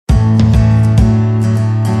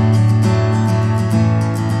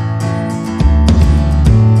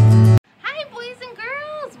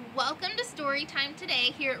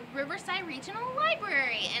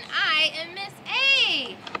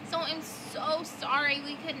so sorry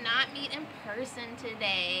we could not meet in person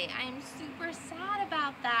today. I'm super sad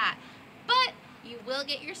about that. But you will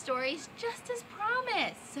get your stories just as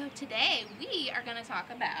promised. So today we are going to talk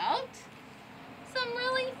about some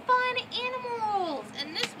really fun animals.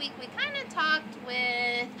 And this week we kind of talked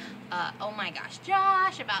with,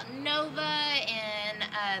 Josh about Nova and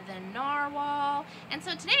the narwhal. And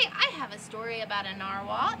so today I have a story about a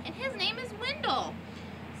narwhal, and his name is Wendell.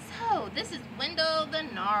 So this is Wendell the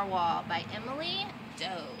Narwhal by Emily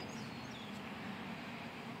Dove.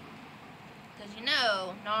 Because you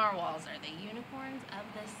know, narwhals are the unicorns of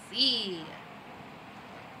the sea.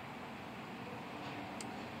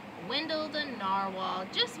 Wendell the Narwhal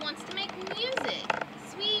just wants to make music.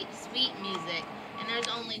 Sweet, sweet music. And there's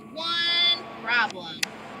only one problem.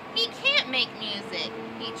 He can't make music.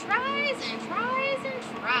 He tries and tries and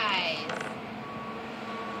tries.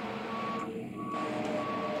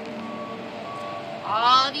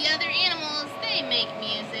 All the other animals, they make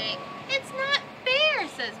music. It's not fair,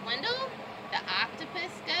 says Wendell. The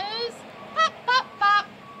octopus goes, pop, pop, pop.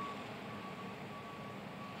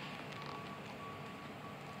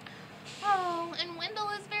 Oh, and Wendell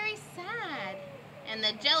is very sad. And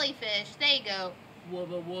the jellyfish, they go,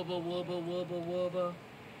 wubba, wubba, wubba, wubba, wubba.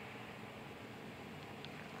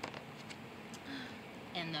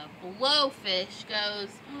 And the blowfish goes,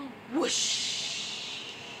 whoosh.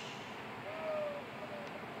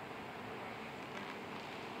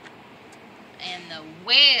 And the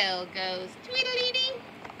whale goes, tweedledee,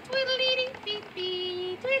 tweedledee, beep,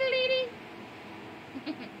 beep, tweedledee.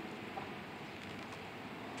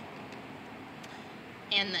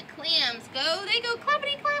 And the clams go, they go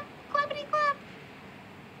clappity clap, clappity clap.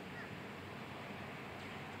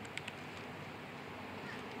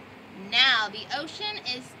 Now the ocean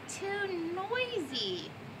is too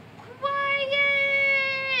noisy.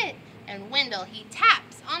 Quiet! And Wendell, he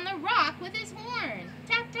taps on the rock with his horn.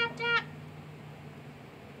 Tap, tap, tap.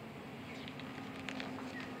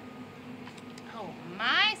 Oh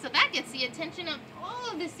my, so that gets the attention of all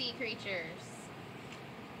of the sea creatures.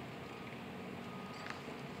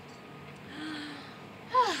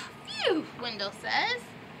 Phew, Wendell says.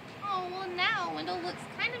 Oh, well now Wendell looks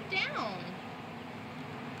kind of down.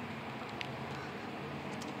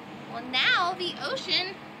 Well now the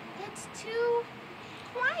ocean gets too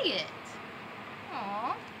quiet.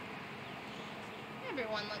 Aw.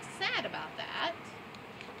 Everyone looks sad about that.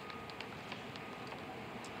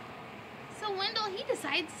 So Wendell, he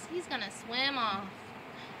decides he's gonna swim off.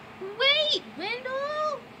 Wait,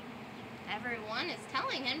 Wendell! Everyone is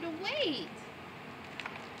telling him to wait.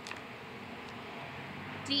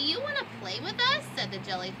 Do you want to play with us? Said the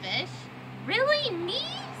jellyfish. Really? Me?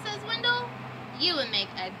 Says Wendell. You would make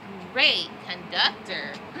a great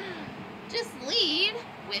conductor. Just lead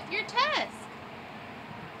with your tusk.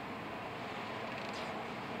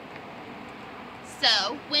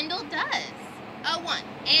 So Wendell does. A 1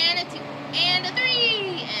 and a 2 and a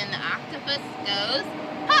 3. And the octopus goes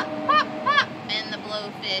pop, pop, pop. And the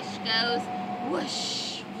blowfish goes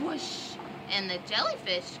whoosh, whoosh. And the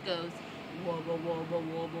jellyfish goes wubba, wubba,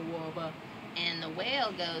 wubba, wubba. And the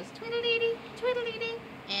whale goes twiddle-dee-dee, twiddle-dee-dee.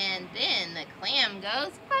 And then the clam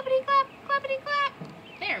goes clappity-clap, clappity-clap.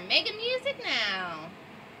 They're making music now.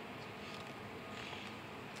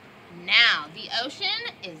 Now, the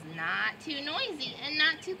ocean is not too noisy and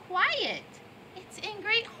not too quiet. It's in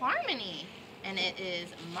great harmony, and it is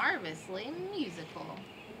marvelously musical.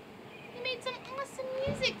 They made some awesome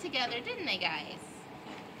music together, didn't they, guys?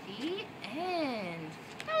 The end.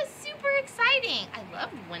 That was super exciting. I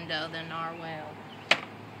loved Wendell the Narwhal.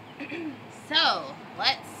 So,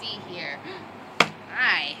 let's see here.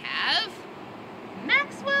 I have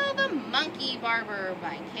Maxwell the Monkey Barber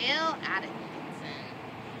by Cale Atkinson.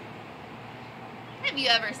 Have you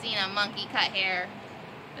ever seen a monkey cut hair?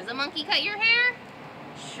 Does a monkey cut your hair?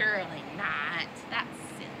 Surely not. That's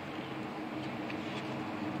silly.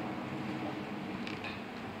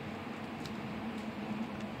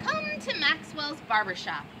 Come to Maxwell's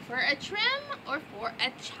barbershop for a trim or for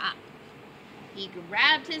a chop. He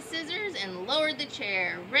grabbed his scissors and lowered the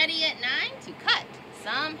chair, ready at 9 to cut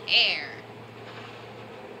some hair.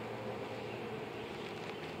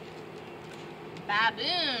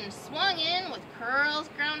 Baboon swung in with curls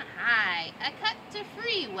grown high, a cut to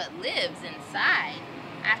free what lives inside.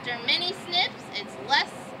 After many snips, it's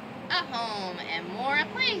less a home and more a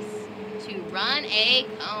place to run a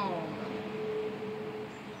comb.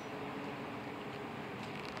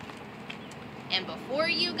 And before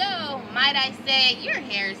you go, might I say, your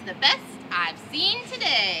hair's the best I've seen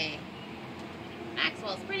today.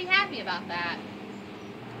 Maxwell's pretty happy about that.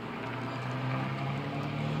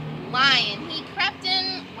 Lion, he crept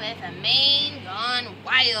in with a mane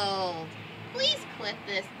wild. Please clip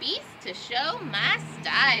this beast to show my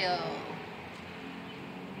style.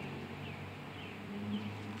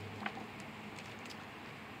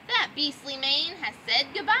 That beastly mane has said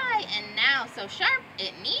goodbye, and now so sharp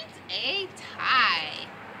it needs a tie.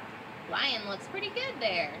 Lion looks pretty good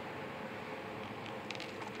there.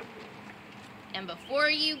 And before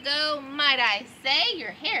you go, might I say,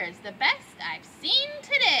 your hair's the best I've seen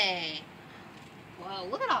today. Whoa,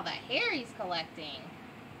 look at all the hair he's collecting.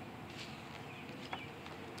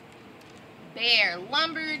 Bear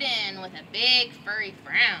lumbered in with a big furry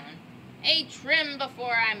frown. A trim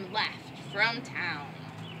before I'm left from town.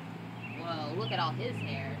 Whoa, look at all his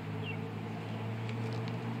hair.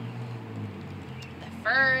 The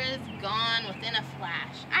fur is gone within a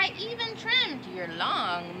flash. I even trimmed your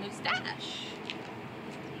long mustache.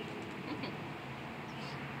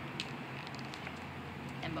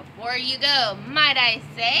 And before you go, might I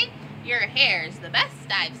say, your hair's the best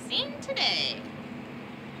I've seen today.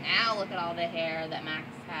 Now look at all the hair that Max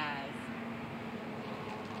has.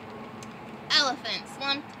 Elephant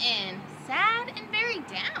slumped in, sad and very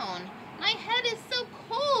down. My head is so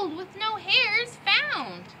cold with no hairs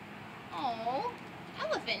found. Oh,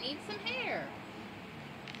 elephant needs some hair.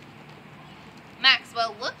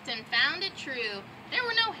 Maxwell looked and found it true. There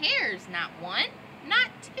were no hairs, not one, not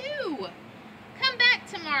two. Come back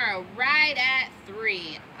tomorrow right at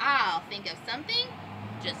 3. I'll think of something.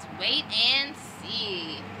 Just wait and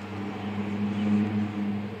see.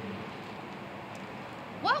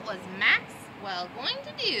 What was Maxwell going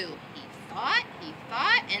to do? He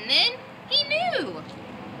thought, and then he knew.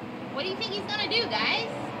 What do you think he's going to do, guys?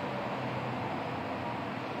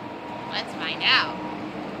 Let's find out.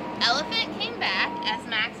 Elephant came back, as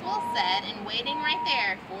Maxwell said, and waiting right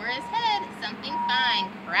there for his head, something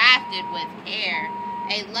fine, crafted with care.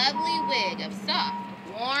 A lovely wig of soft,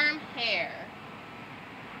 warm hair.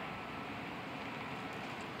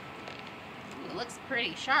 Ooh, it looks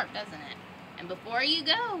pretty sharp, doesn't it? And before you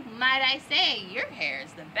go, might I say, your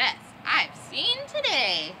hair's the best I've seen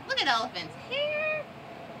today. Look at Elephant's hair.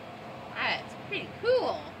 That's pretty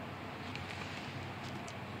cool.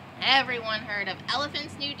 Everyone heard of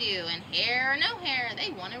Elephant's new do, and hair or no hair,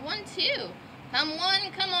 they wanted one too. Come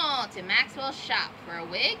one, come all to Maxwell's shop for a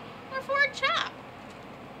wig or for a chop.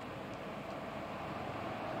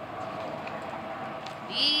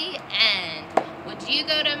 The end. Would you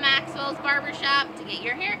go to Maxwell's barber shop to get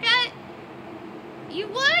your hair cut? You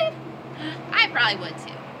would? I probably would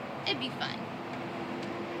too. It'd be fun.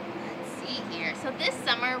 Let's see here. So this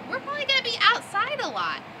summer, we're probably going to be outside a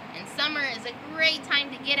lot. And summer is a great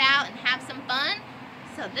time to get out and have some fun.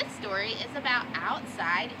 So this story is about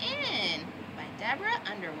Outside In by Deborah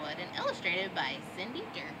Underwood and illustrated by Cindy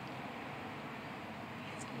Dirk.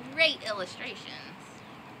 It's great illustrations.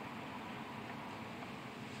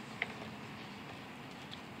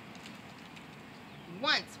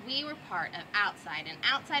 Once we were part of Outside, and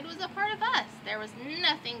Outside was a part of us. There was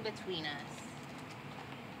nothing between us.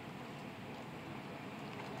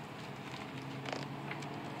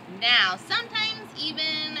 Now, sometimes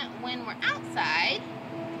even when we're outside,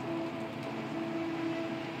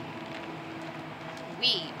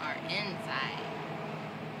 we are inside.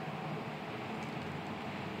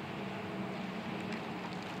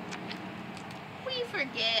 We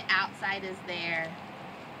forget outside is there.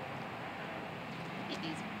 Look at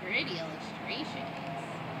these pretty illustrations.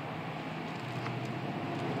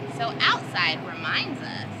 So outside reminds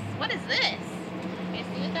us, what is this? You guys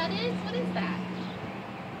see what that is? What is that?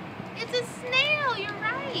 It's a snail, you're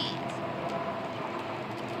right.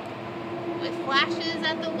 With flashes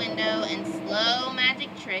at the window and slow magic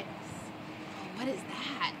tricks. Oh, what is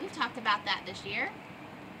that? We talked about that this year.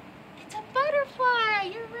 It's a butterfly,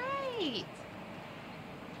 you're right.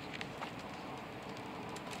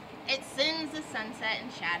 It sends the sunset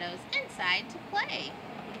and shadows inside to play.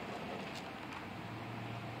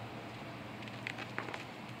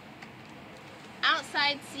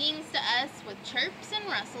 Outside sings to us with chirps and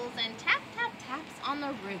rustles and tap, tap, taps on the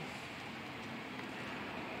roof.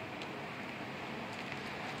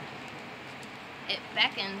 It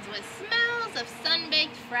beckons with smells of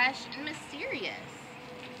sun-baked fresh and mysterious.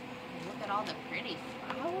 Look at all the pretty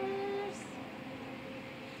flowers.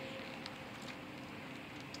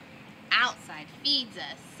 Outside feeds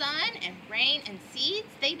us sun and rain and seeds.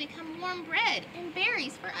 They become warm bread and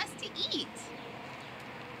berries for us to eat.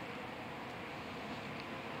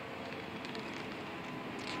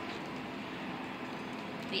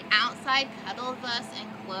 The outside cuddles us in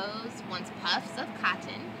clothes, once puffs of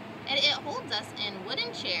cotton, and it holds us in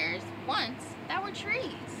wooden chairs, once that were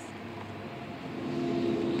trees.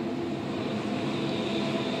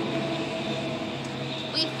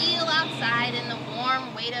 We feel outside in the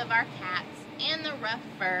warm weight of our cats and the rough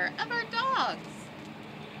fur of our dogs.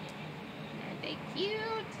 Aren't they cute?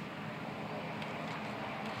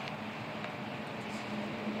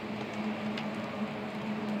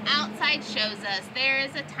 Outside shows us there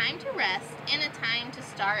is a time to rest and a time to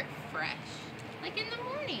start fresh. Like in the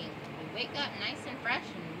morning, we wake up nice and fresh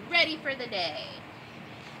and ready for the day.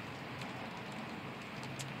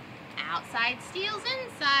 Outside steals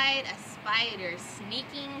inside, a spider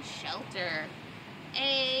sneaking shelter,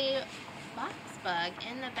 a box bug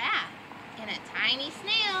in the bath, and a tiny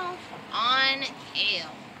snail on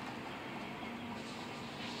kale.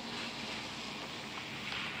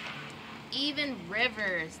 Even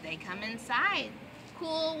rivers, they come inside,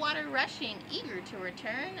 cool water rushing, eager to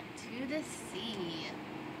return to the sea.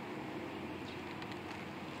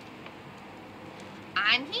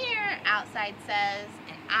 I'm here, outside says,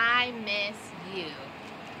 and I miss you.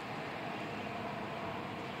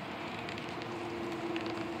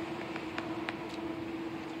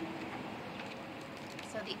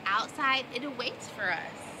 So the outside, it awaits for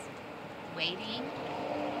us, waiting.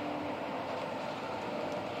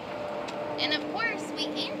 And of course, we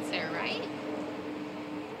answer, right?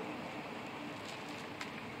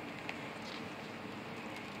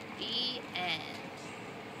 The end.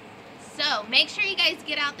 So make sure you guys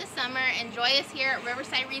get out this summer. Enjoy us here at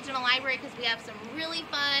Riverside Regional Library because we have some really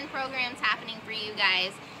fun programs happening for you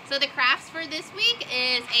guys. So the crafts for this week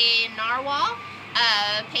is a narwhal,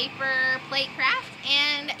 a paper plate craft,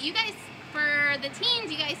 and you guys, for the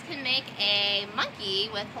teens, you guys can make a monkey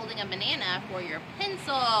with holding a banana for your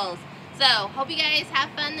pencils. So hope you guys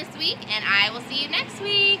have fun this week, and I will see you next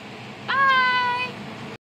week.